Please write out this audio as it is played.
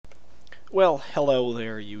Well, hello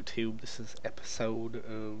there, YouTube. This is episode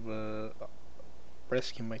of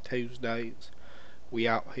Rescue My Tuesdays. We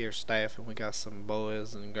out here staffing. We got some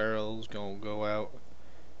boys and girls gonna go out.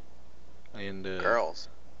 And Girls.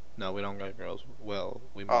 no, we don't got girls. Well,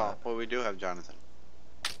 we Oh, might. well, we do have Jonathan.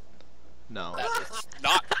 No, That is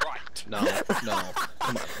not right. no.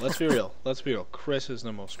 Come on, let's be real. Let's be real. Chris is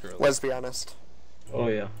the most girly. Let's be honest. Oh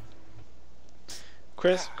yeah.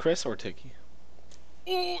 Chris or Tiki?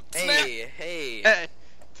 Ooh, snap. Hey. Hey,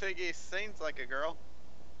 Tiggy seems like a girl.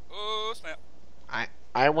 Ooh, snap.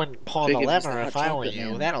 I wouldn't pull the Chicken is lever the if hot I were chocolate you.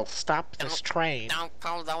 man. That'll stop this train. Don't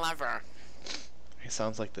pull the lever. He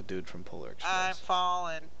sounds like the dude from Polar Express. I'm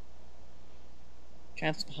falling. Can I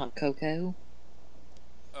have some hot cocoa?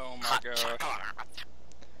 Oh my gosh.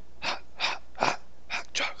 Hot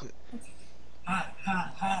chocolate.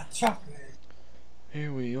 Hot chocolate.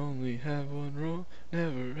 Here we only have one rule.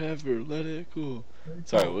 Never ever let it cool.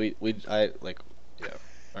 Sorry, yeah.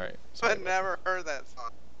 All right. Sorry I've about never heard that song.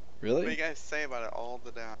 that. Really? What do you guys say about it all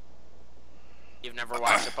the time? You've never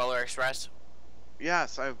watched the Polar Express?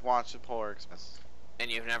 Yes, I've watched the Polar Express.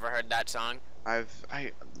 And you've never heard that song? Last time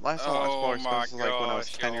I watched Polar Oh my Express was like when I was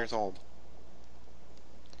gosh, 10 y'all. years old.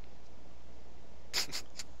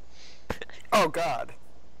 Oh God.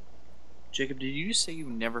 Jacob, did you just say you've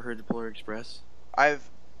never heard the Polar Express? I've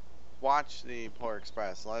watched the Polar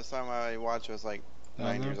Express. Last time I watched it was like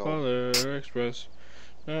 9 years old. Polar Express.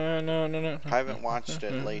 No. I haven't watched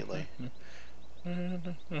it lately.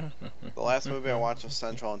 The last movie I watched was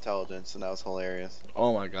Central Intelligence, and that was hilarious.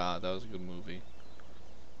 Oh my god, that was a good movie.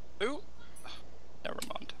 Ooh. Never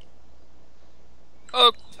mind.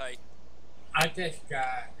 Okay. I just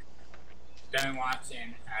got done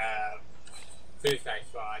watching Suicide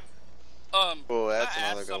Squad. Oh, that's can I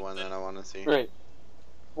another ask good one that something? I want to see. Right.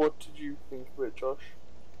 What did you think of it, Josh?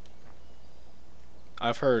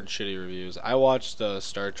 I've heard shitty reviews. I watched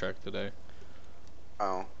Star Trek today.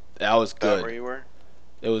 Oh, That was is that where good. you were?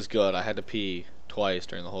 It was good. I had to pee twice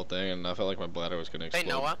during the whole thing, and I felt like my bladder was gonna Hey,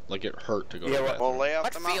 explode. Noah? Like it hurt to go to Yeah, the well, bathroom. Lay out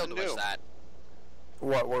What the field Mountain was Dew. that?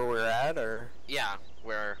 What, where we're at, or Yeah,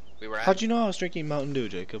 where we were at. How'd you know I was drinking Mountain Dew,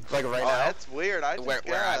 Jacob? like right Oh, now? that's weird. I just Where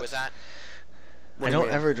I was guessed. at? What I do you don't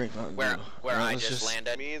mean? ever drink Mountain Where Dew. where No, I it's just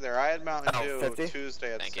landed? Me either. I had Mountain Oh, Dew 50?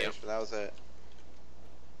 Tuesday at Thank the you. station. That was it.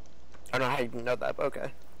 I don't know how you know that, but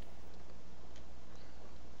okay.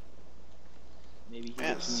 Maybe he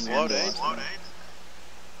Man, was in slow the days. last night.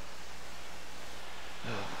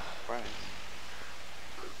 Right.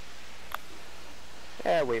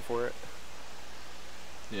 Yeah, wait for it.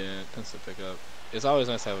 Yeah, it tends to pick up. It's always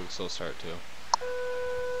nice to have a slow start too.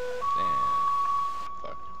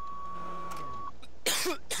 Fuck.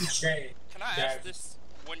 Okay. Can I ask this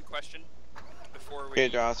one question before we Okay,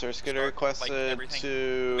 Josh, our Skidder start, like, requested everything?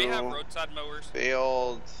 to We have roadside mowers.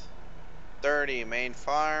 field 30 main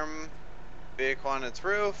farm, vehicle on its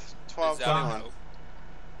roof, Is that 1221. a no?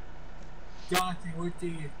 Jonathan, what do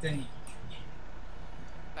you think?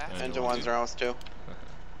 Engine one's are almost two.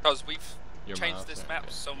 Because we've Your changed mouth, this yeah, map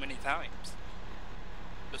okay. so many times.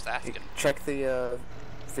 Just asking. Check the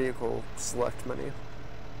vehicle select menu.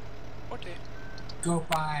 Okay. Go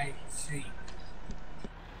by C.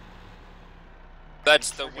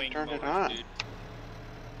 That's the Fucking wing turned it mowers, on. dude.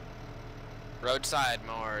 Roadside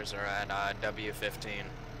mowers are at W15.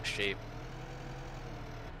 Sheep.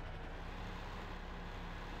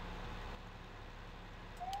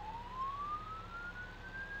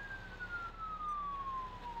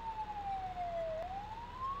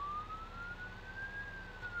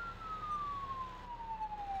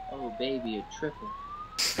 Oh baby, a triple.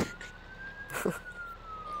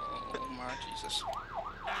 Oh my Jesus.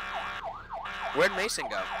 Where'd Mason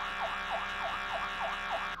go?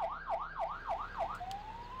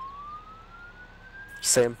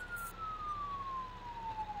 Same.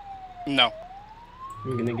 No.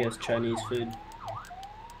 I'm gonna guess Chinese food.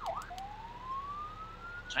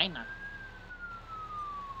 China.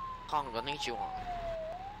 Konnichiwa.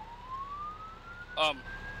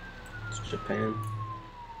 It's Japan.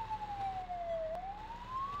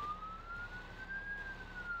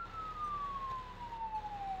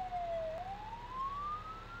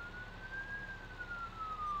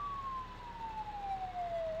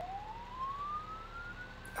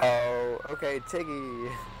 Oh, okay, Tiggy.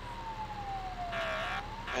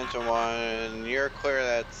 Engine one, you're clear.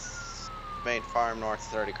 That's main farm north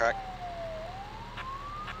 30, correct?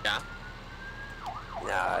 Yeah.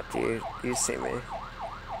 Nah, dude, you see me.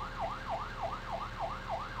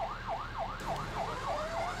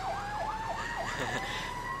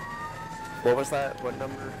 What was that? What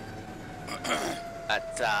number?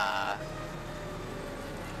 At,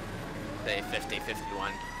 say 50,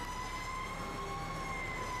 51.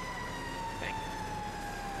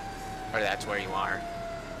 Or that's where you are.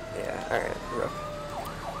 Yeah, alright, rough.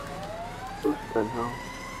 Then how?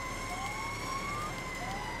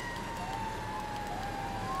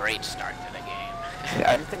 Great start to the game.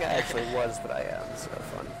 Yeah, I don't think I actually was, but I am, so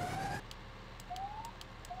fun.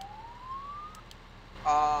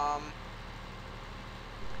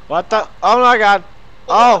 What the? Oh my god!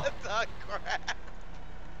 Oh! What the crap?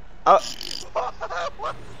 Oh!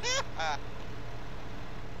 What's that?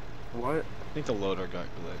 What? I think the loader got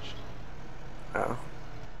glitched. Oh.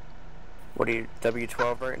 What are you,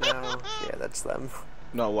 W12 right now? Yeah, that's them.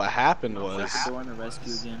 No, what happened was... Go on the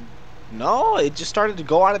rescue again. No, it just started to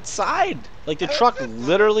go on its side. Like the truck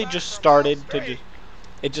literally just started to just...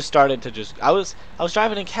 It just started to just... I was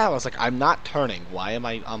driving in cab. I was like, I'm not turning. Why am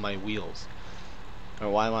I on my wheels? Or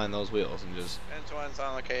why am I on those wheels? And just... Engine one's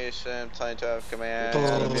on location. Time to have command.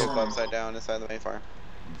 Vehicle upside down inside the main farm.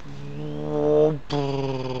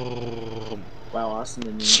 Wow, Austin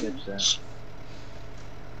didn't even catch that.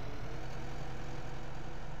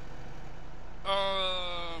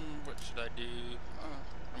 What should I do?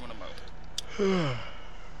 I'm gonna mow.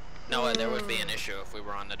 Noah, there would be an issue if we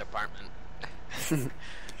were on the department.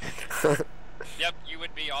 Yep, you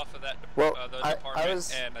would be off of that Well, the I department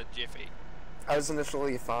was- and a jiffy. I was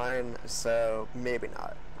initially fine, so maybe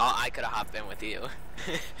not. Oh, I could have hopped in with you.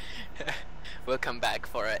 We'll come back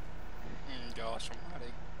for it. Gosh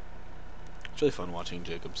almighty. It's really fun watching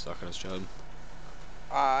Jacob stuck on his job.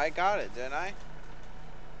 I got it, didn't I?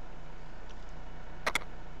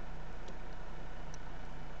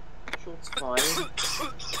 It's fine.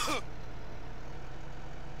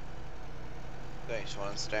 Thanks,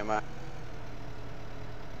 one. Stay by.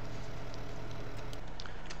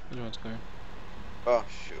 Which one's clear? Oh,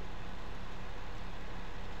 shoot.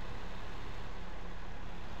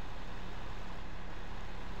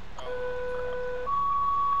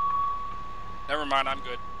 Never mind, I'm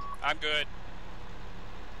good. I'm good.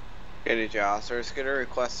 Katie Josser, Skidder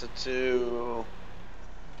requested to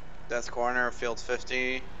Death Corner, Field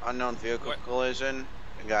 50, unknown vehicle What? collision.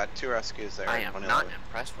 We got 2 rescues there. I am 2011. not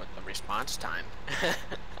impressed with the response time.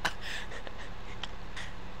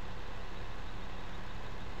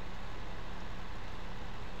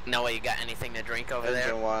 Noah, you got anything to drink over there?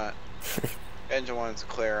 Engine 1. Engine 1's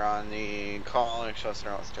clear on the call. It shows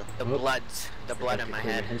no else too. The blood in my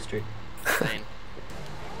head. History. Fine.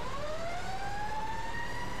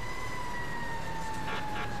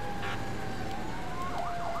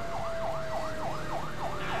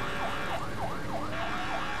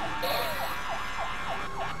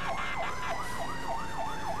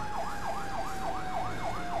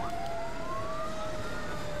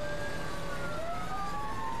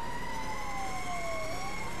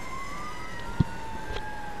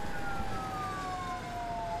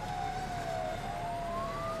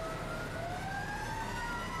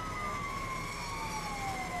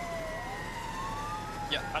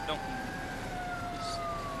 Yeah, I don't.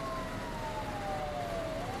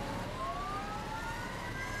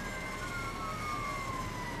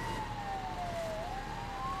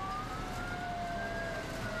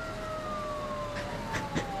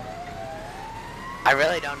 I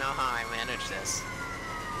really don't know how I manage this.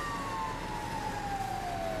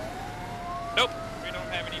 Nope, we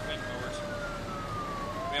don't have any wind mowers.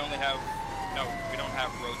 We only have we don't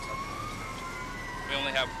have road subdivisions. We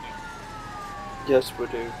only have wind. Yes, we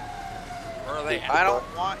do. Where are they at? I don't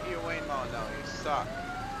want you, Wayne Mo. No, you suck.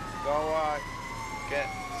 Go, get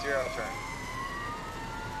 0 turn.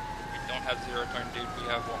 We don't have 0 turn, dude. We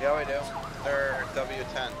have one. Yeah, we do. They're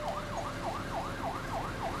W10.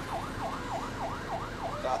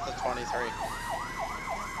 That's the 23.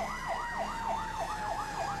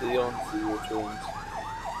 The on 0 turns.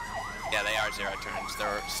 Yeah, they are 0 turns.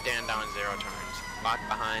 They're stand-down 0 turns. Lock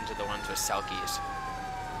behinds are the ones with Selkies.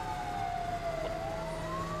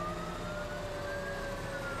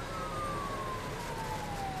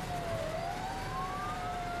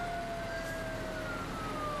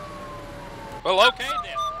 Well, okay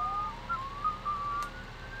then.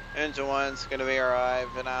 Engine 1's gonna be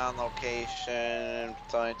arriving on location.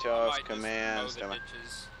 Time to I have might just mow commands. the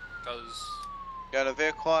ditches, cause Got a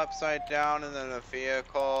vehicle upside down and then a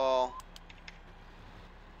vehicle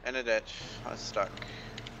in a ditch. I was stuck.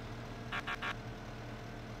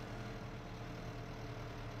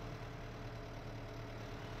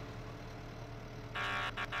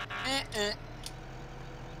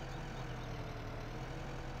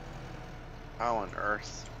 How on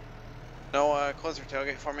earth? No, close your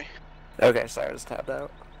tailgate for me. Okay, sorry, I was tapped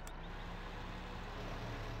out.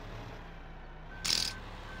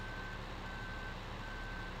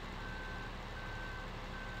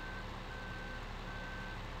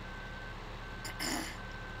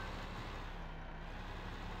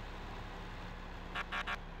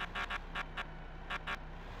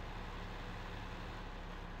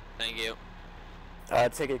 Thank you.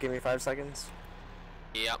 Ticket, give me 5 seconds.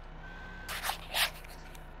 Yep.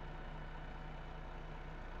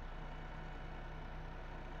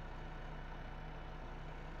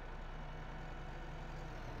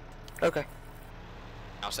 Okay.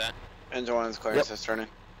 All set? Engine 1 is clear, Yep. says turning.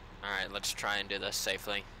 Alright, let's try and do this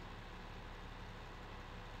safely.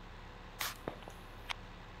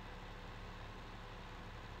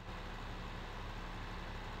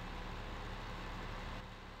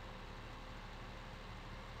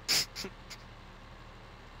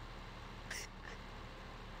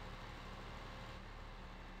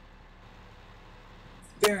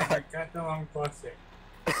 Damn it, I got the wrong button.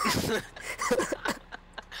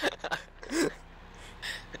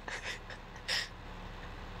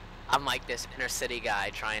 I'm like this inner city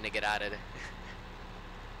guy trying to get out of it.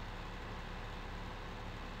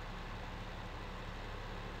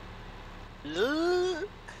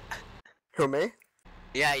 Who, me?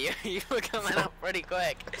 Yeah, you were coming up pretty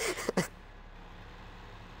quick.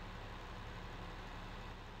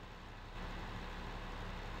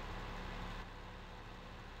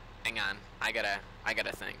 Hang on, I gotta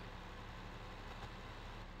think.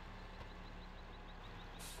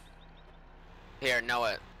 Here,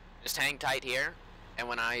 Noah, just hang tight here, and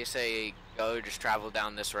when I say go, just travel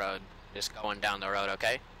down this road. Just going down the road,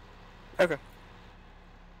 okay? Okay.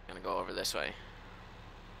 Gonna go over this way.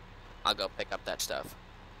 I'll go pick up that stuff.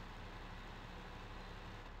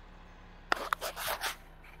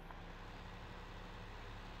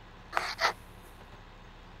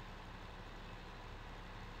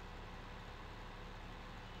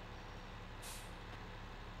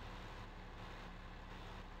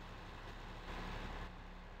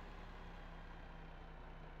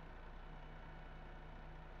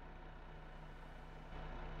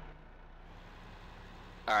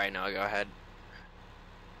 Alright, Noah, go ahead.